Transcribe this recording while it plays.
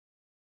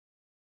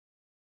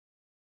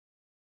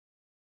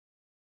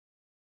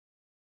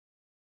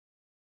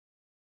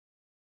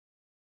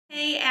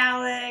Hey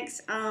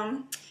Alex,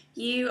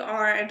 you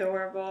are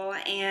adorable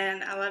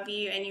and I love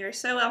you and you're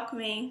so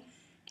welcoming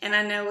and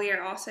I know we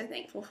are also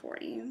thankful for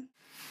you.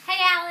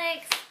 Hey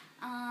Alex,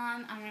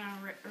 I'm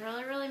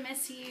gonna really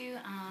miss you,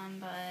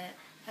 but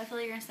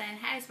hopefully you're gonna stay in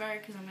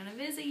Hattiesburg because I'm gonna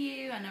visit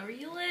you. I know where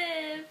you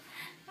live.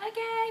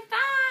 Okay,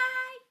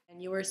 bye.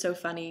 And you were so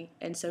funny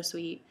and so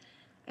sweet,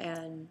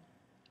 and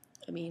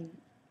I mean,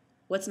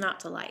 what's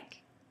not to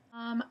like?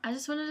 I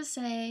just wanted to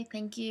say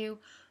thank you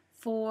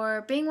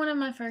for being one of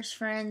my first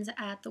friends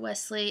at the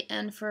Wesley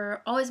and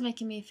for always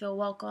making me feel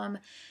welcome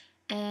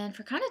and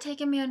for kind of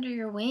taking me under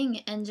your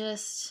wing and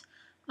just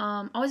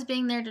always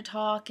being there to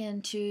talk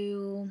and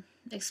to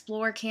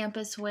explore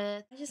campus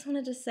with. I just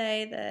wanted to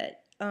say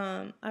that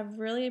I've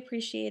really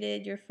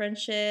appreciated your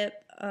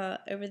friendship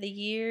over the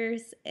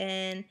years,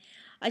 and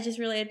I just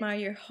really admire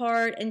your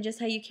heart and just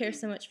how you care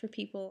so much for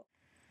people.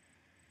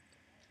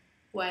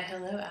 Why,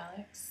 hello,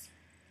 Alex.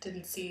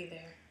 Didn't see you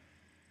there.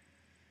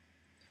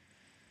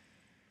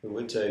 We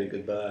would tell you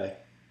goodbye,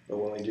 but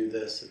when we do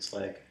this, it's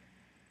like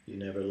you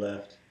never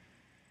left.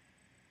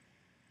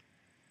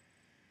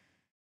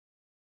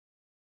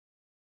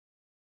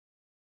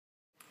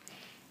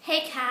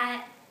 Hey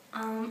Kat,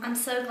 I'm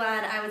so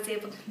glad I was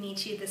able to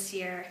meet you this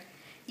year.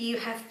 You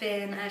have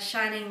been a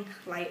shining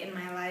light in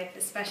my life,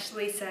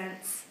 especially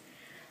since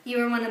you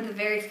were one of the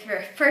very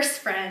first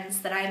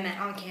friends that I met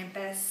on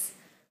campus.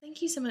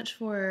 Thank you so much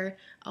for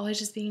always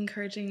just being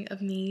encouraging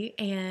of me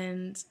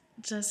and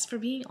just for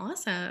being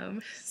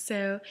awesome.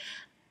 So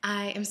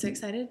I am so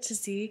excited to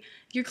see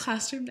your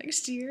classroom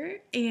next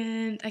year,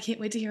 and I can't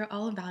wait to hear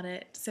all about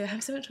it. So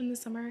have so much fun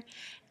this summer,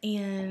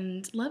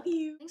 and love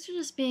you. Thanks for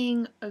just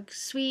being a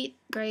sweet,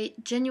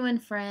 great, genuine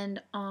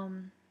friend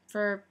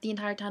for the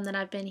entire time that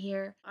I've been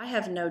here. I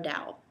have no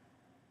doubt,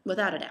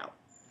 without a doubt,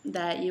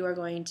 that you are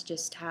going to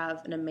just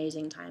have an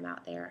amazing time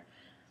out there.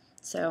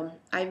 So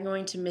I'm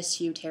going to miss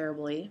you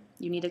terribly.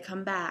 You need to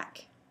come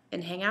back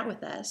and hang out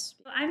with us.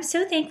 I'm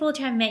so thankful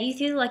to have met you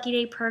through the Lucky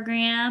Day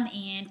program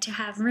and to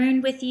have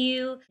roomed with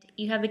you.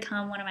 You have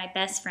become one of my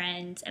best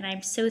friends, and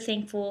I'm so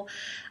thankful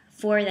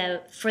for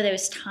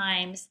those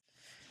times.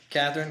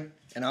 Catherine,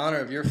 in honor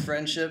of your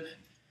friendship,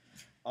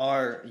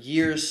 our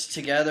years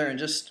together, and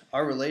just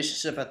our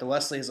relationship at the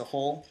Wesley as a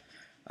whole,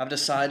 I've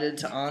decided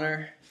to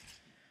honor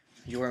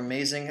your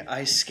amazing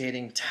ice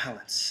skating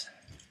talents.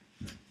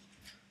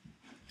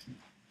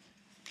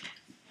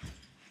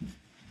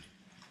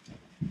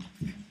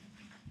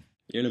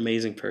 You're an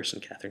amazing person,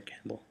 Catherine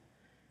Campbell.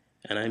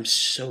 And I'm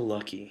so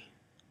lucky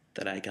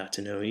that I got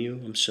to know you.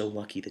 I'm so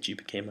lucky that you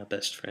became my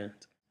best friend.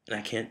 And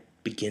I can't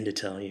begin to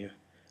tell you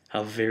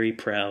how very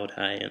proud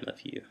I am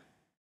of you.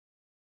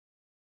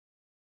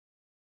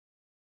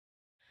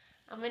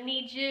 I'm going to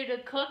need you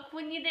to cook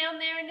when you're down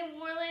there in New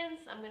Orleans.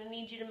 I'm going to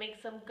need you to make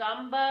some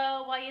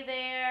gumbo while you're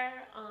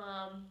there.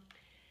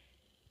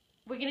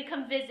 We're going to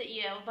come visit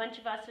you. A bunch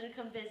of us are going to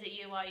come visit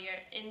you while you're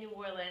in New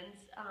Orleans.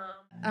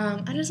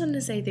 I just wanted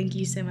to say thank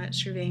you so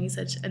much for being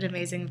such an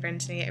amazing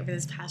friend to me over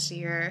this past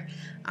year.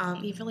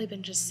 You've really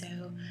been just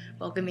so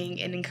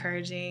welcoming and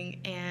encouraging,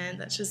 and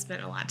that's just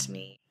meant a lot to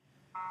me.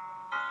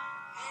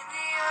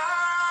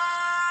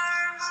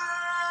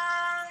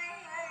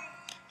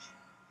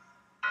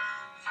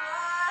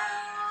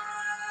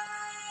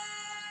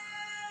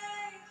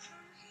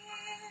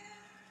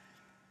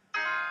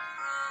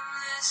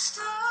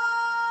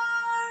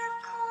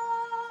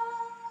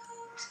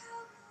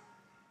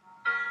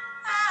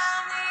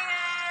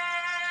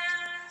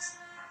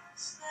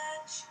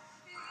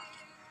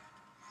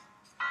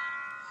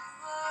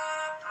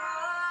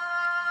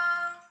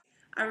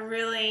 I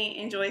really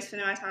enjoy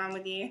spending my time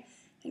with you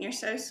and you're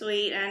so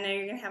sweet and I know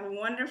you're going to have a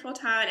wonderful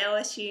time at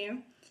LSU,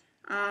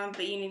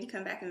 but you need to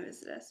come back and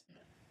visit us.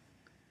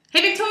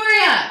 Hey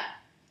Victoria!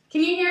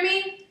 Can you hear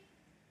me?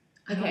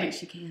 I don't think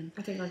she can.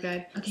 I think we're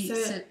good. Okay,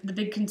 so the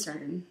big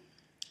concern.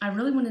 I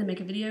really wanted to make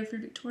a video for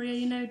Victoria,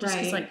 you know, just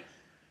because, like,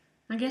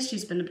 I guess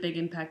she's been a big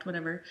impact,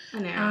 whatever. I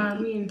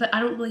know. But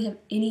I don't really have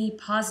any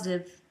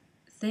positive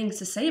things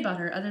to say about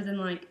her other than,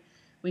 like,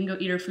 we can go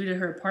eat her food at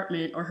her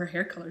apartment or her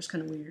hair color's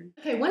kind of weird.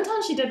 Okay, one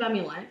time she did buy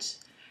me lunch.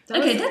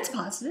 That's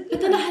positive. But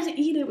then I had to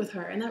eat it with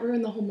her, and that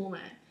ruined the whole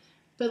moment.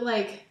 But,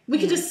 like, we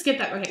could just skip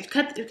that. Okay,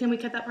 can we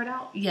cut that part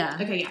out? Yeah.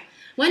 Okay, yeah.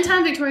 One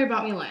time Victoria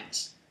bought me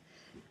lunch.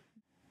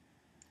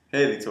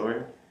 Hey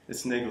Victoria,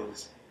 it's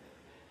Nicholas.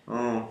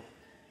 I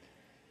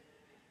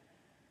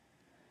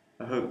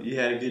hope you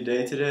had a good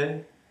day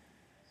today,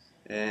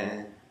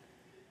 and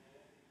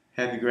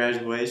happy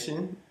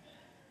graduation,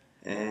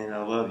 and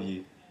I love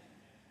you.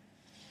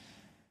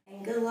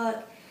 And good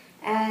luck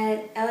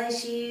at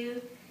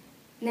LSU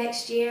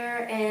next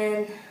year,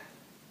 and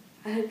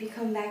I hope you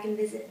come back and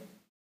visit.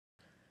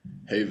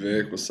 Hey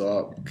Vic, what's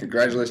up?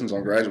 Congratulations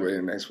on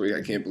graduating next week.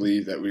 I can't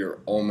believe that we are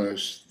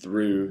almost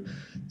through.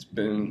 It's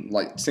been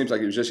seems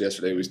like it was just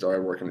yesterday we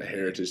started working at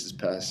Heritage this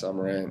past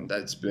summer, and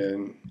that's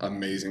been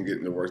amazing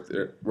getting to work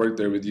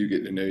there with you,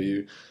 getting to know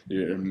you.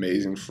 You're an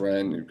amazing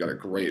friend. You've got a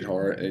great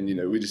heart, and you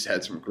know we just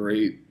had some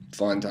great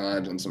fun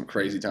times and some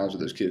crazy times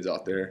with those kids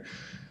out there.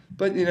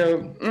 But, you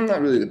know, I'm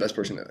not really the best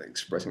person at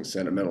expressing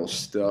sentimental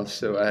stuff,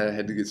 so I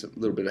had to get a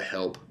little bit of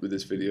help with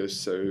this video,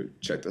 so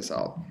check this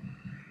out.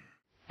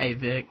 Hey,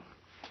 Vic.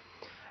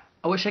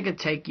 I wish I could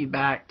take you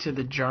back to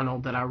the journal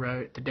that I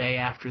wrote the day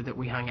after that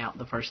we hung out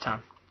the first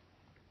time.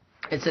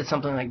 It said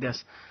something like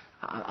this.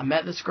 I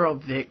met this girl,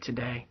 Vic,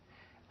 today.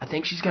 I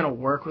think she's going to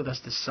work with us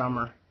this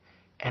summer,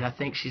 and I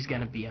think she's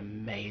going to be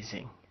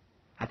amazing.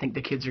 I think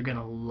the kids are going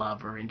to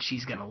love her, and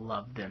she's going to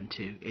love them,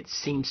 too. It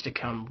seems to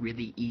come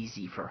really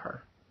easy for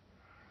her.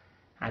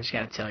 I just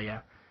got to tell you,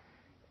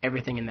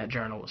 everything in that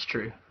journal was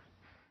true.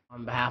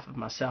 On behalf of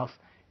myself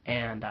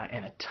and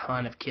a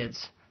ton of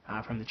kids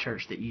from the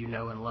church that you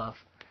know and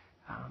love,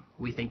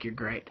 we think you're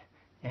great,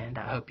 and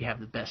I hope you have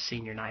the best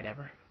senior night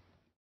ever.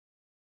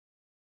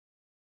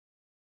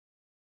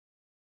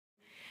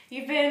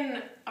 You've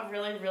been a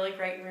really, really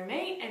great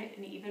roommate and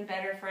an even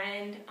better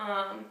friend.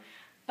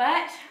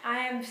 But I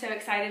am so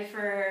excited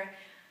for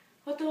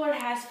what the Lord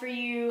has for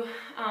you.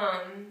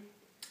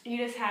 You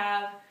just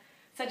have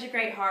such a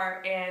great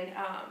heart, and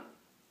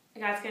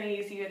God's going to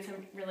use you in some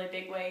really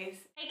big ways.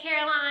 Hey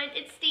Caroline,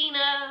 it's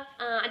Dina.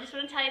 I just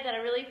want to tell you that I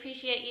really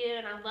appreciate you,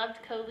 and I loved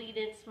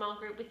co-leading small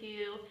group with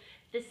you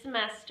this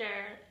semester.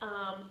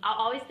 I'll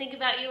always think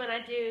about you when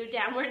I do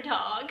Downward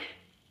Dog.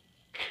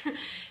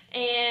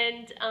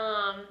 And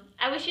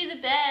I wish you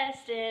the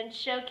best, and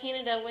show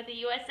Canada what the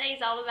USA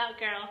is all about,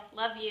 girl.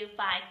 Love you.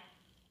 Bye.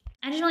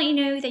 I just want you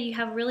to know that you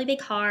have a really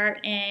big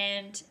heart,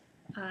 and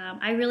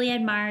I really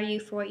admire you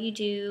for what you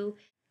do.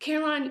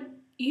 Caroline,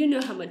 you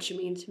know how much you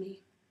mean to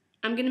me.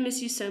 I'm going to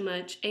miss you so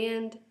much,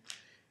 and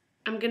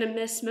I'm going to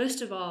miss,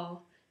 most of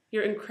all,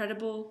 your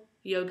incredible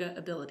yoga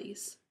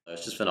abilities.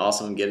 It's just been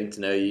awesome getting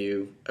to know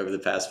you over the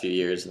past few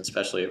years, and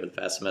especially over the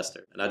past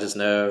semester. And I just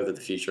know that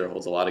the future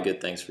holds a lot of good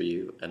things for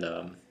you, and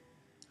I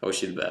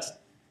wish you the best.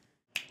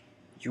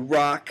 You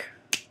rock.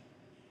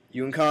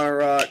 You and Connor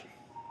rock.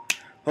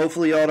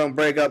 Hopefully y'all don't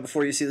break up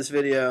before you see this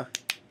video.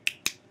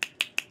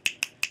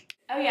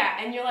 Oh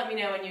yeah, and you'll let me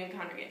know when you and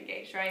Connor get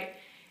engaged, right?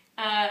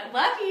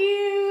 Love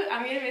you.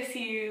 I'm going to miss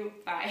you.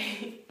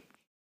 Bye.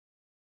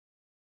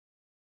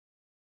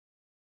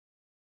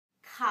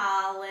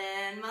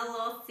 Colin, my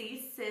little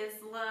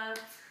Sizzler.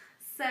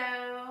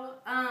 So,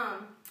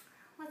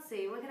 let's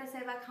see, what can I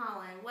say about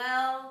Colin?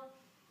 Well,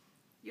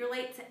 you're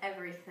late to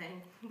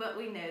everything, but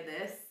we know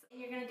this. And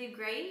you're going to do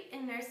great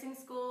in nursing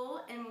school,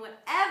 and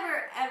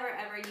whatever,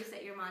 ever you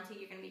set your mind to,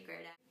 you're going to be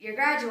great at. You're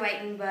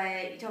graduating,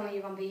 but you told me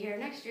you're going to be here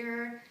next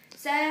year,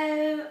 so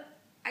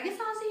I guess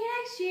I'll see you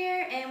next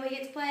year, and we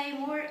get to play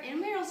more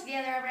intramurals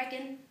together, I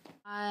reckon.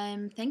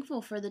 I'm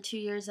thankful for the 2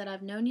 years that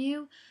I've known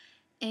you,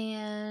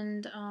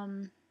 and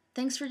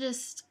thanks for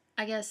just,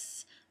 I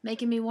guess,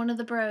 making me one of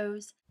the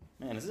bros.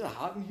 Man, is it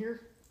hot in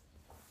here?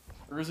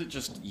 Or is it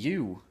just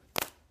you,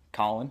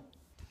 Colin?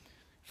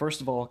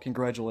 First of all,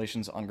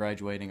 congratulations on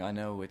graduating. I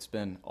know it's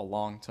been a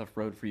long, tough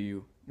road for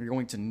you. You're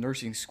going to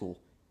nursing school.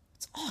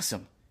 It's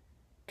awesome,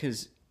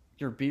 because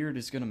your beard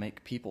is going to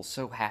make people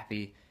so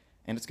happy,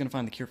 and it's going to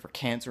find the cure for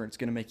cancer, and it's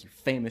going to make you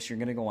famous. You're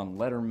going to go on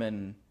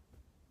Letterman.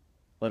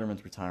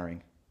 Letterman's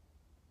retiring.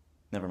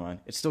 Never mind.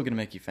 It's still going to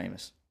make you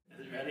famous.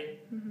 Is it ready?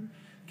 Mm-hmm.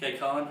 Okay,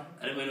 Colin,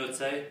 I didn't really know what to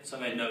say, so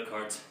I made note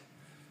cards.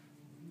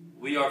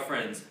 We are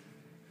friends.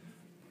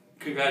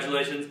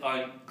 Congratulations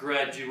on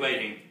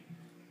graduating.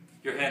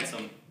 You're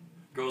handsome.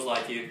 Girls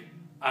like you.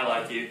 I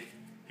like you.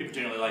 People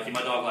generally like you.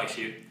 My dog likes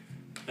you.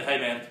 But hey,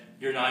 man,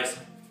 you're nice.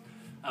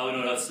 I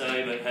wouldn't know what else to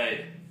say, but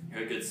hey,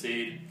 you're a good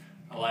seed.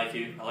 I like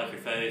you. I like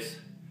your face.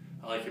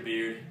 I like your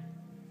beard.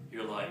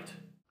 You're liked.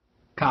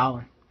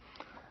 Colin,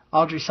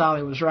 Audrey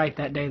Solly was right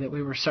that day that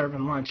we were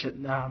serving lunch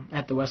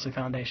at the Wesley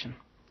Foundation.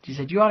 She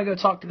said, you ought to go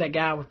talk to that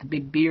guy with the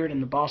big beard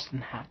and the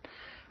Boston hat.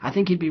 I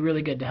think he'd be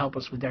really good to help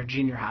us with our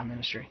junior high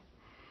ministry.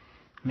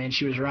 Man,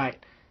 she was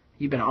right.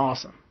 You've been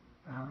awesome.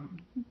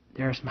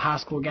 There are some high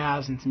school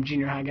guys and some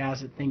junior high guys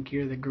that think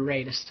you're the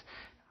greatest.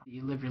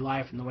 You live your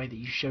life in the way that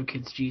you show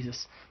kids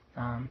Jesus.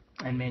 And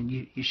man,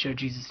 you show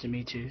Jesus to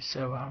me too.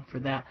 So for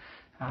that,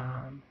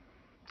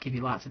 give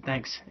you lots of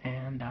thanks.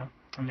 And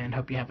man,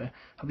 hope you have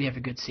a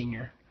good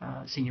senior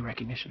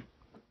recognition.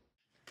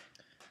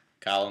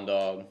 Colin,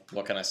 dog,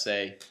 what can I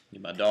say?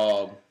 You're my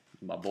dog,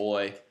 you're my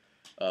boy.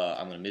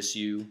 I'm going to miss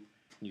you.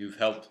 You've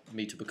helped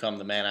me to become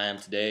the man I am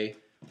today.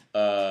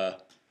 Now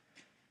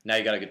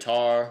you got a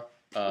guitar.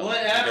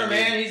 Whatever,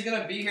 man. He's going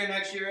to be here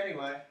next year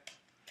anyway.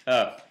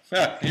 Oh,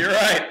 you're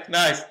right.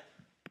 Nice.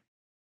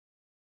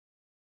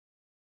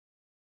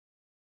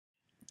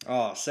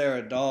 Oh,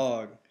 Sarah,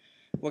 dog.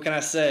 What can I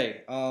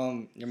say?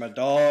 You're my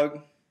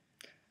dog.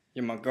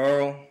 You're my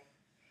girl.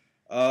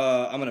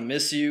 I'm going to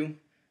miss you.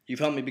 You've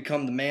helped me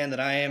become the man that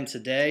I am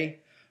today.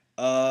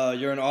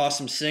 You're an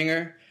awesome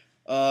singer.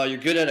 You're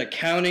good at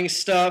accounting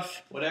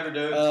stuff. Whatever,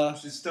 dude.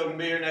 She's still going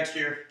to be here next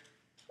year.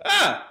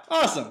 Ah,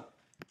 awesome.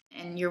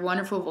 And your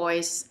wonderful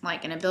voice,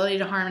 like an ability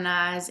to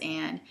harmonize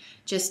and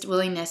just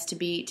willingness to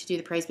do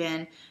the praise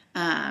band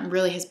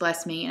really has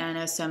blessed me, and I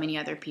know so many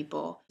other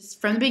people.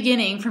 Just from the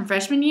beginning, from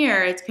freshman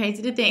year, it's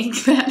crazy to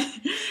think that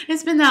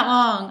it's been that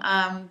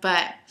long.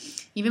 But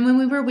even when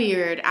we were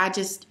weird, I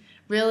just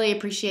Really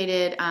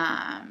appreciated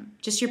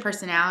just your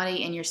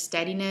personality and your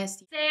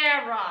steadiness.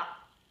 Sarah,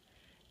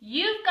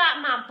 you've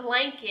got my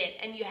blanket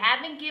and you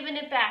haven't given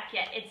it back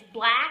yet. It's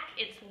black,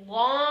 it's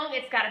long,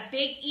 it's got a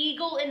big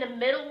eagle in the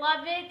middle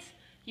of it.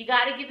 You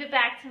gotta give it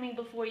back to me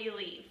before you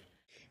leave.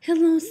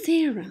 Hello,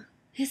 Sarah.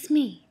 It's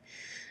me.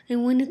 I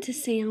wanted to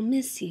say I'll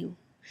miss you.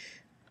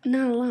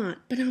 Not a lot,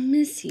 but I'll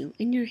miss you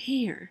and your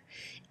hair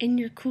and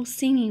your cool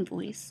singing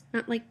voice.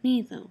 Not like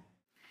me, though.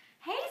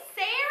 Hey,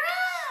 Sarah!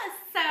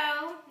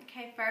 So,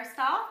 okay, first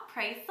off,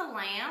 praise the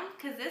Lamb,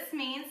 because this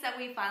means that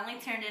we finally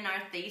turned in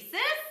our thesis.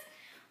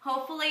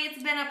 Hopefully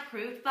it's been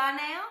approved by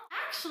now.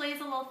 Actually,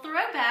 it's a little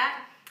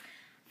throwback.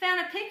 Found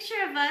a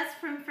picture of us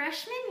from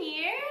freshman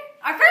year.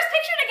 Our first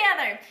picture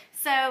together.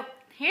 So,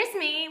 here's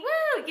me.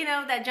 Woo! You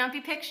know, that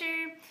jumpy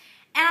picture.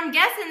 And I'm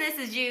guessing this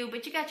is you,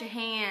 but you got your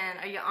hand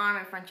or your arm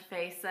in front of your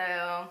face,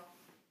 so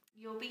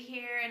you'll be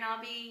here and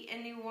I'll be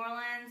in New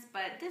Orleans,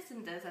 but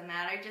distance doesn't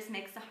matter. It just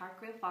makes the heart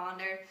grow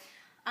fonder.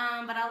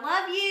 But I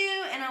love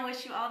you, and I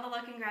wish you all the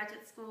luck in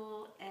graduate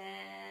school,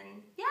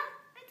 and yeah,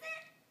 that's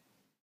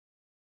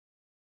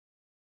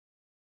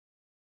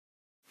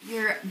it.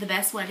 You're the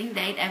best wedding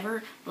date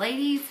ever.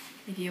 Ladies,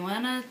 if you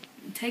want to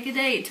take a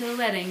date to a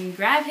wedding,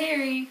 grab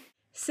Harry.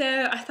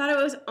 So I thought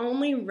it was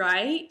only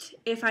right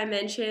if I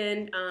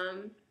mentioned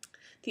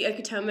the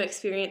Okatoma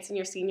experience in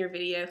your senior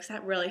video, because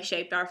that really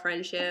shaped our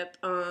friendship.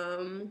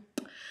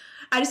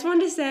 I just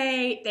wanted to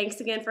say thanks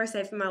again for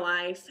saving my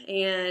life,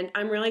 and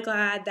I'm really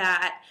glad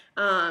that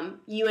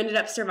you ended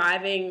up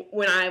surviving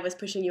when I was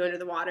pushing you under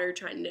the water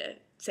trying to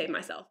save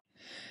myself.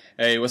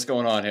 Hey, what's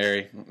going on,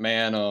 Harry?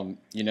 Man,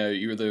 you know,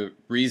 you were the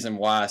reason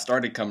why I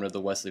started coming to the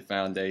Wesley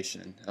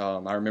Foundation.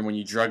 I remember when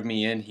you drugged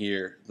me in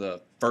here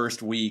the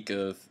first week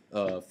of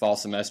fall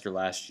semester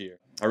last year.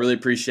 I really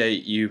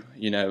appreciate you,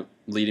 you know,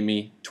 leading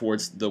me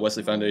towards the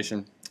Wesley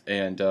Foundation,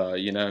 and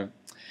you know,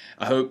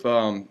 I hope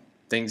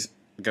things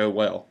go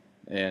well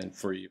and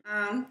for you.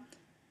 I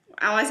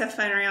always have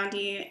fun around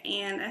you,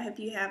 and I hope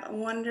you have a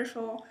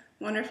wonderful,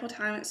 wonderful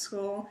time at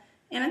school.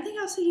 And I think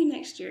I'll see you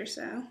next year,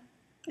 so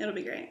it'll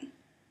be great.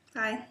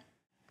 Bye.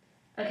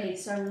 Okay,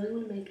 so I really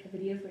want to make a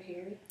video for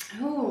Harry.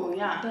 Oh,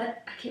 yeah.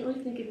 But I can't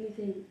really think of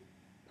anything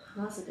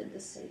positive to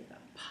say about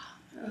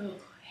Oh,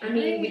 I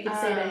mean, we could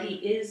say that he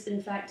is,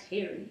 in fact,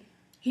 Harry.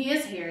 He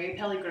is Harry,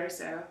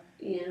 Peligroso.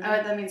 Yeah.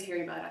 That means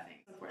Harry Butt, I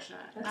think. Unfortunate.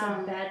 That's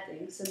a bad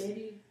thing, so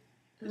maybe...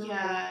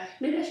 yeah.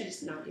 Maybe I should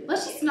just not do that.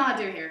 Let's just not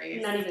do Harry.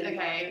 Not even.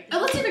 Okay. Oh,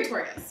 let's do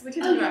Victoria's. We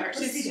can talk about her. Let's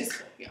She's do just that.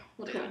 cool. Yeah,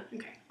 we'll do that.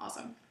 Okay,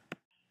 awesome.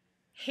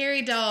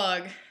 Harry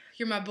Dog,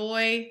 you're my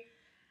boy.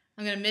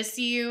 I'm going to miss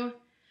you.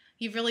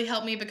 You've really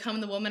helped me become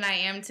the woman I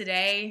am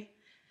today.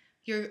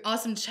 You're an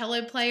awesome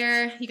cello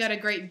player. You got a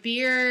great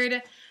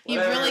beard.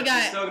 You've really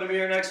got... She's still going to be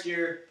here next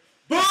year.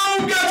 Boom!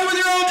 Got you with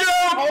your own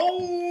joke!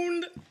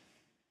 Owned!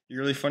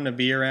 You're really fun to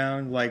be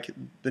around. Like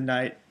the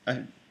night,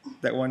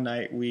 that one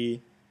night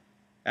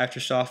after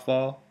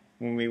softball,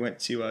 when we went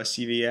to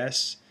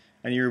CVS,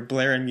 and you were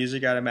blaring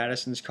music out of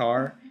Madison's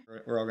car.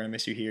 We're all going to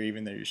miss you here,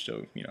 even though you're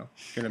still, you know,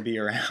 going to be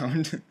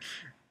around.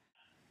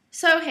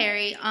 So,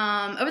 Harry,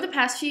 over the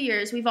past few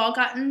years, we've all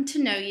gotten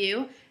to know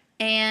you,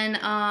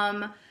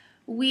 and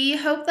we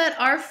hope that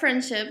our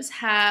friendships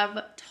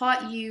have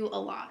taught you a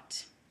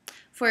lot.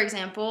 For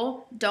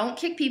example, don't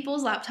kick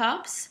people's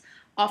laptops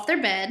off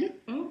their bed.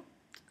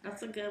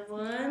 That's a good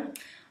one.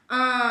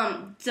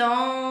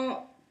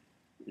 Don't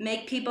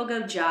make people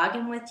go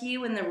jogging with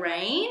you in the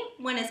rain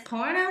when it's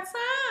pouring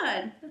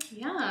outside.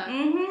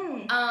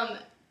 Yeah.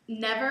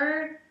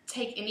 Never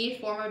take any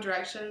form of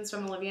directions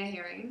from Olivia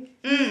Herring.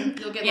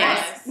 You'll get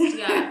Yes. lost.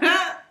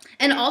 Yeah.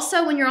 And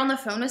also, when you're on the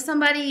phone with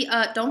somebody,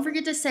 don't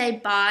forget to say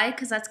bye,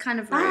 because that's kind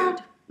of rude.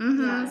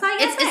 Yeah. That's all you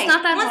gotta say. It's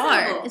not that One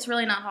hard. syllable. It's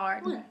really not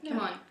hard. Come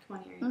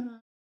on, Harry.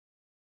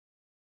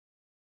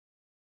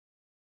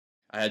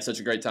 I had such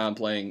a great time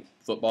playing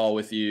football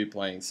with you,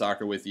 playing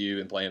soccer with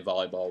you, and playing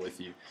volleyball with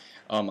you.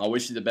 I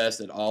wish you the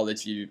best at all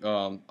that you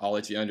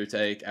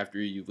undertake after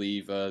you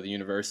leave the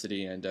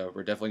university, and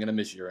we're definitely going to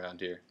miss you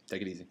around here.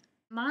 Take it easy.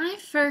 My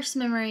first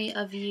memory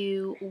of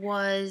you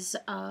was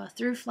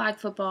through flag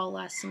football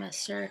last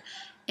semester,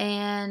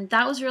 and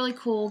that was really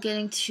cool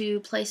getting to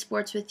play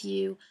sports with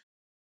you.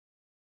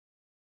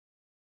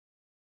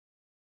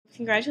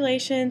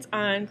 Congratulations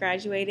on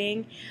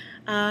graduating.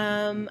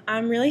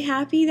 I'm really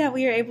happy that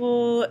we were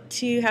able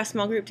to have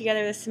small group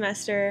together this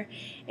semester,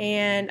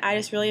 and I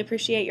just really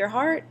appreciate your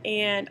heart,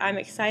 and I'm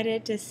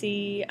excited to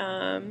see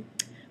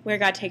where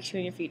God takes you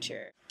in your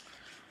future.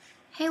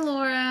 Hey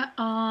Laura,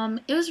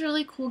 it was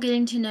really cool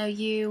getting to know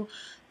you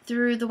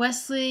through the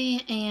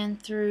Wesley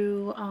and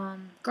through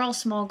Girls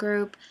Small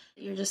Group.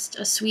 You're just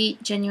a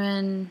sweet,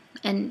 genuine,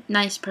 and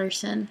nice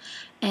person,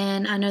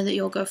 and I know that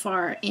you'll go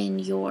far in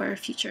your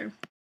future.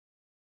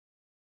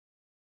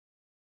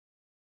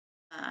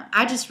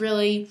 I just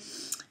really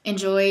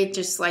enjoyed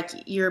just like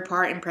your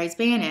part in praise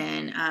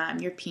band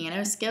and your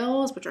piano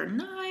skills, which are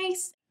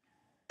nice.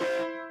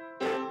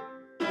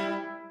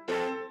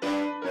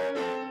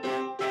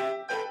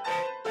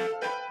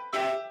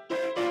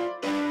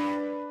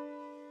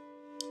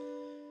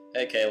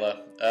 Hey, Kayla.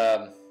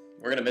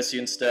 We're going to miss you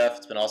and stuff.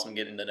 It's been awesome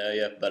getting to know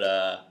you, but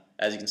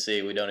as you can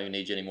see, we don't even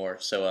need you anymore.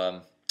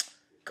 So,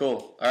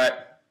 cool. All right.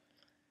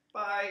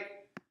 Bye.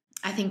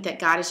 I think that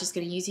God is just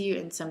going to use you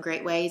in some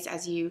great ways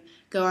as you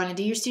go on and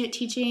do your student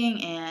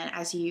teaching and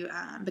as you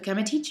become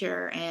a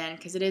teacher. And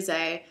because it is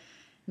a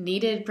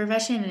needed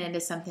profession and it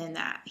is something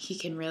that He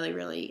can really,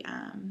 really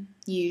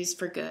use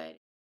for good.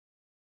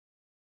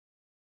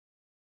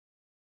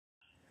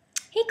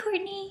 Hey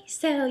Courtney,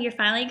 so you're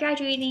finally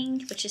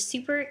graduating, which is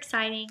super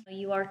exciting.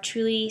 You are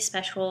truly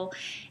special,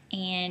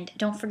 and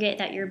don't forget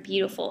that you're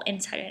beautiful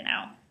inside and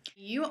out.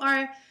 You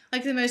are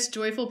like the most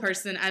joyful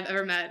person I've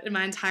ever met in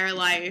my entire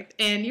life,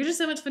 and you're just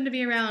so much fun to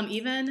be around,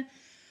 even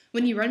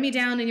when you run me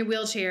down in your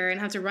wheelchair and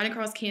have to run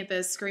across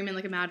campus screaming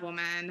like a mad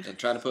woman. And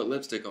trying to put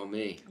lipstick on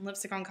me. And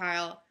lipstick on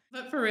Kyle.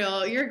 But for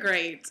real, you're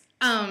great.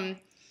 So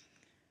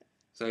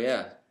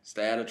yeah,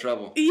 stay out of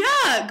trouble.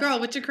 Yeah, girl,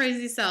 with your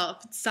crazy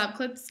self. Stop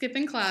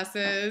skipping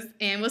classes,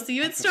 and we'll see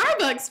you at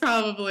Starbucks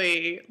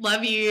probably.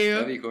 Love you.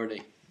 Love you,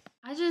 Courtney.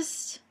 I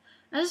just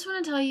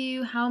want to tell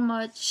you how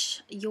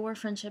much your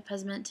friendship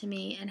has meant to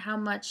me, and how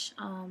much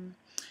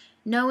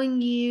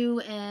knowing you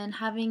and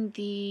having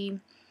the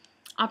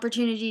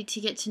opportunity to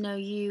get to know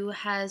you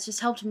has just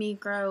helped me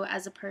grow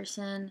as a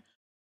person.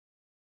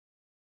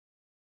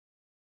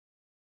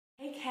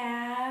 Hey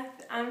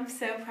Kath, I'm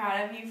so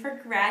proud of you for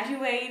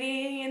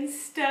graduating and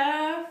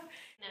stuff.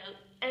 No,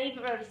 I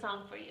even wrote a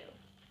song for you.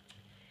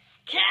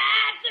 Catherine!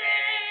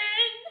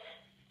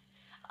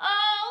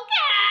 Oh,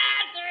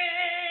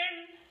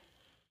 Catherine!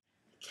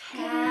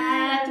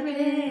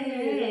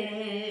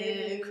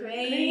 Catherine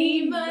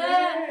Kramer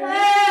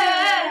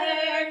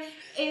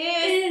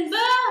is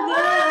the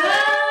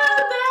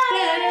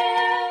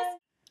best.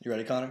 You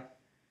ready, Connor?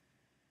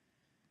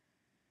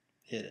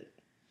 Hit it.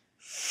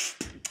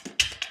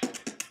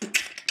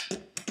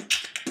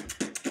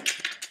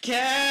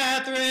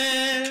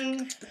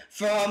 Catherine,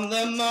 from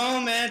the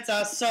moment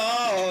I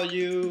saw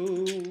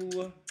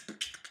you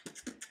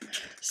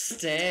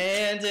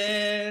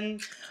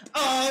standing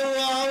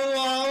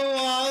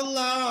all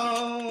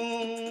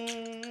alone.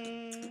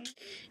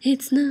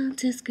 It's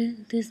not as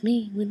good as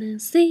me when I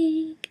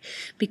sing,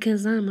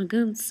 because I'm a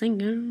good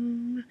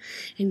singer.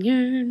 And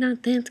you're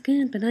not that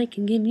good, but I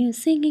can give you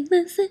singing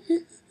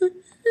lessons.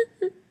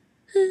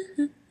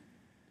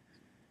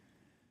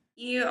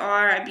 You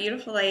are a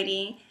beautiful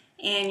lady,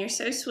 and you're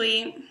so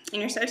sweet,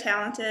 and you're so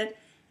talented,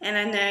 and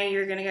I know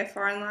you're going to go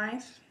far in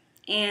life,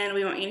 and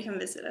we want you to come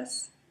visit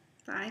us.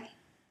 Bye.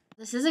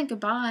 This isn't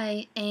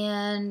goodbye,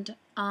 and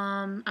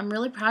I'm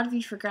really proud of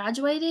you for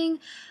graduating,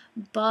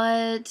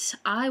 but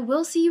I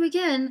will see you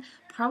again,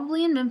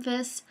 probably in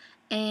Memphis,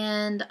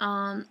 and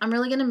I'm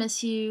really going to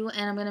miss you,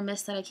 and I'm going to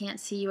miss that I can't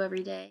see you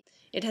every day.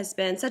 It has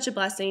been such a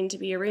blessing to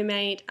be your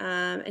roommate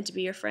and to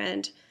be your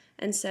friend,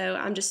 and so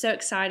I'm just so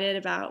excited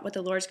about what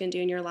the Lord's going to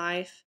do in your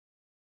life.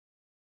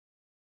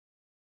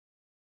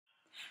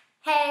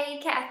 Hey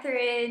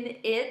Catherine,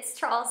 it's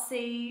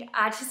Trolsey.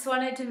 I just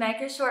wanted to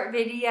make a short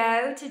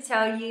video to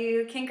tell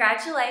you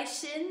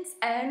congratulations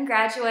on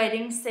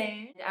graduating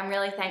soon. I'm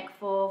really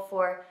thankful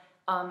for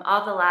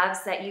all the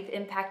lives that you've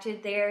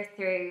impacted there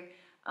through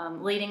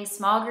leading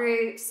small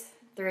groups,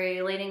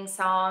 through leading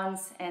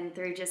songs, and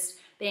through just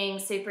being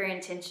super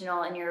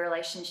intentional in your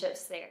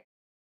relationships there.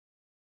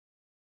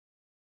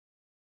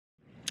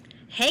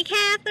 Hey,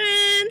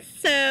 Catherine.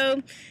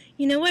 So,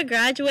 you know what,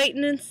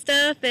 graduating and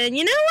stuff, and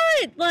you know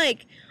what,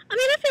 like, I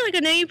mean, I feel like I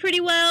know you pretty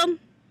well,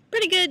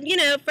 pretty good, you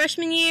know,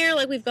 freshman year,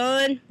 like, we've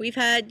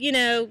had, you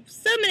know,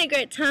 so many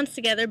great times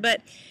together, but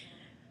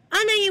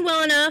I know you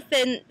well enough,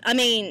 and, I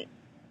mean,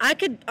 I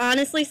could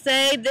honestly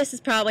say this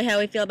is probably how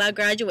we feel about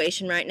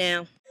graduation right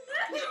now.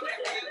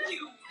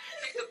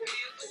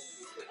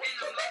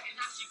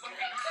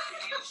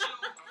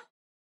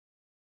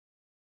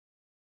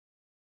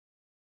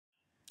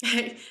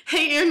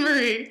 Hey,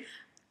 Anne-Marie,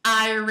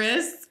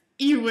 Iris,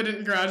 you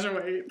wouldn't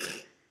graduate.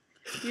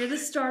 You're the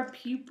star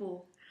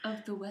pupil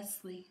of the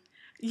Wesley.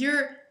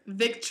 You're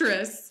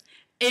Victress,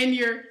 and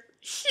your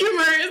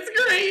humor is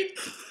great.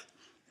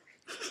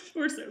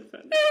 We're so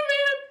funny. Oh,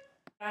 man.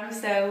 I'm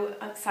so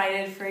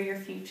excited for your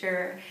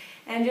future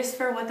and just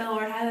for what the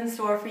Lord has in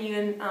store for you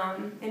in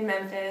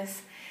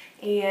Memphis.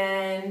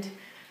 And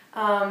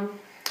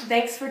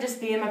thanks for just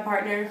being my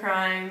partner in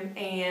crime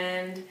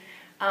and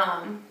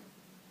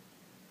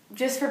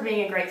just for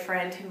being a great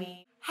friend to me.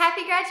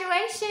 Happy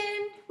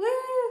graduation! Woo!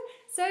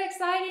 So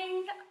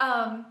exciting.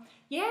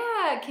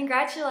 Yeah,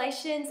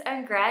 congratulations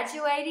on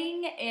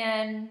graduating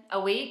in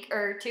a week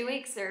or 2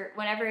 weeks or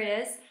whenever it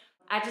is.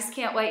 I just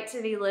can't wait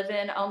to be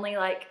living only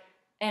like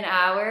an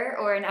hour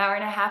or an hour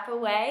and a half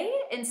away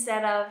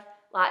instead of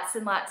lots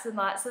and lots and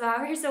lots of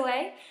hours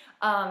away.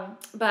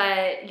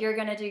 But you're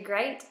going to do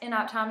great in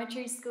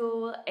optometry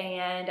school,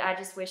 and I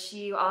just wish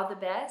you all the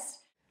best.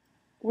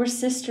 We're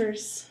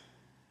sisters.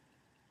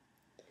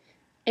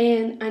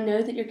 And I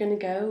know that you're going to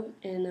go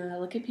and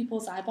look at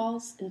people's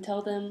eyeballs and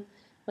tell them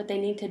what they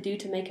need to do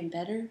to make them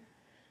better.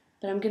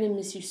 But I'm going to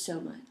miss you so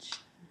much.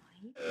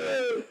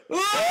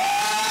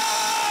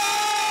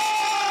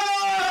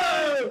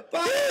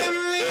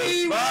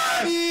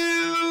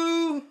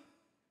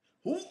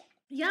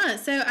 yeah,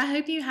 so I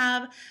hope you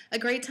have a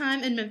great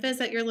time in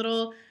Memphis at your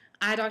little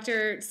eye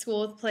doctor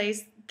school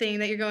place thing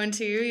that you're going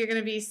to. You're going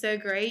to be so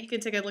great. You can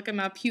take a look at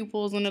my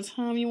pupils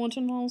anytime you want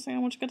to know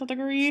how much you get the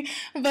degree.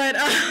 But,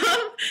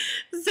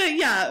 so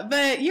yeah,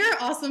 but you're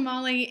awesome,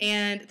 Molly,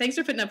 and thanks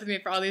for putting up with me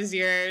for all these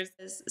years.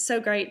 It's so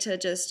great to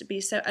just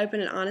be so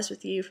open and honest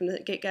with you from the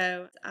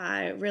get-go.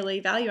 I really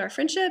value our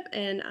friendship,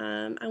 and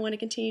I want to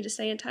continue to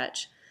stay in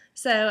touch.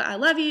 So I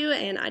love you,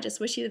 and I just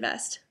wish you the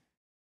best.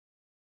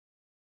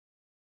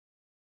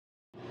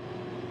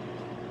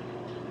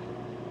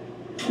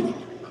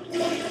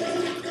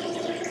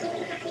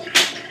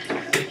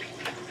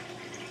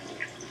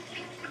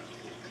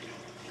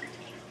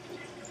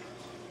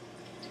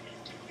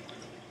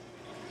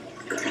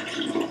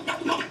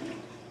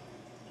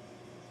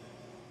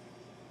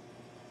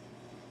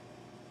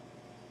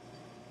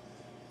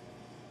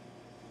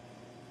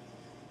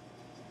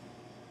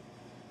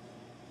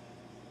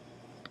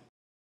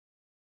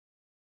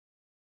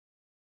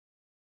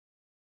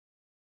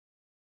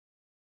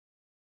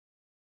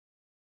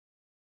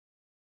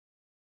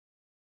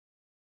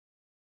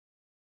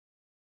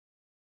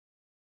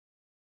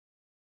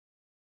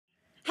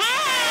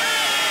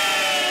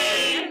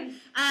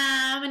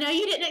 I know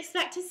you didn't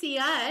expect to see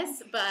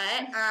us,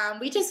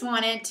 but we just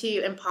wanted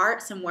to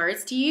impart some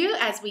words to you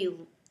as we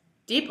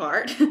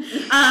depart.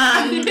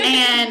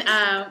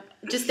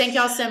 Just thank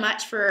y'all so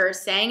much for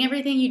saying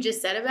everything you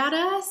just said about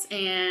us.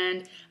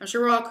 And I'm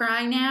sure we're all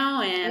crying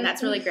now, and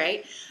that's really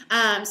great.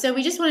 So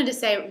we just wanted to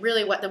say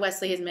really what the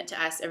Wesley has meant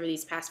to us over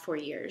these past 4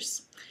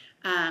 years.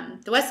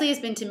 The Wesley has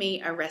been to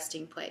me a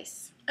resting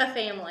place. A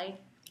family.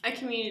 A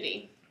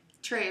community.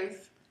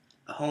 Truth.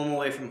 A home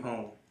away from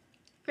home.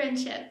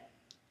 Friendship.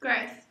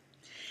 Growth.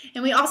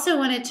 And we also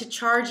wanted to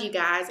charge you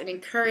guys and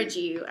encourage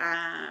you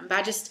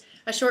by just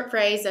a short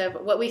phrase of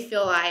what we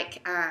feel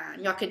like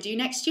y'all could do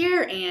next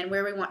year and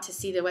where we want to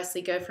see the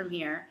Wesley go from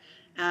here.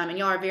 And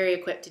y'all are very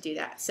equipped to do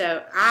that.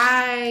 So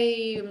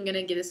I am going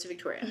to give this to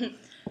Victoria.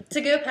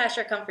 To go past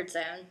your comfort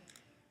zone.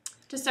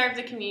 To serve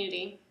the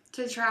community.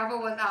 To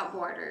travel without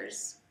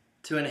borders.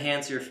 To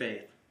enhance your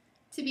faith.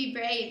 To be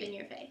brave in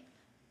your faith.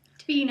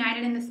 To be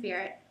united in the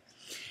Spirit.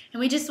 And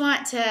we just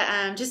want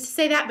to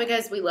say that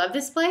because we love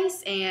this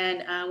place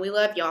and we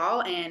love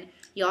y'all and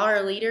y'all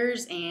are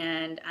leaders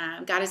and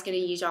God is going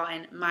to use y'all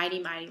in mighty,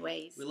 mighty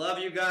ways. We love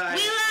you guys.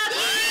 We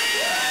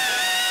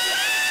love you!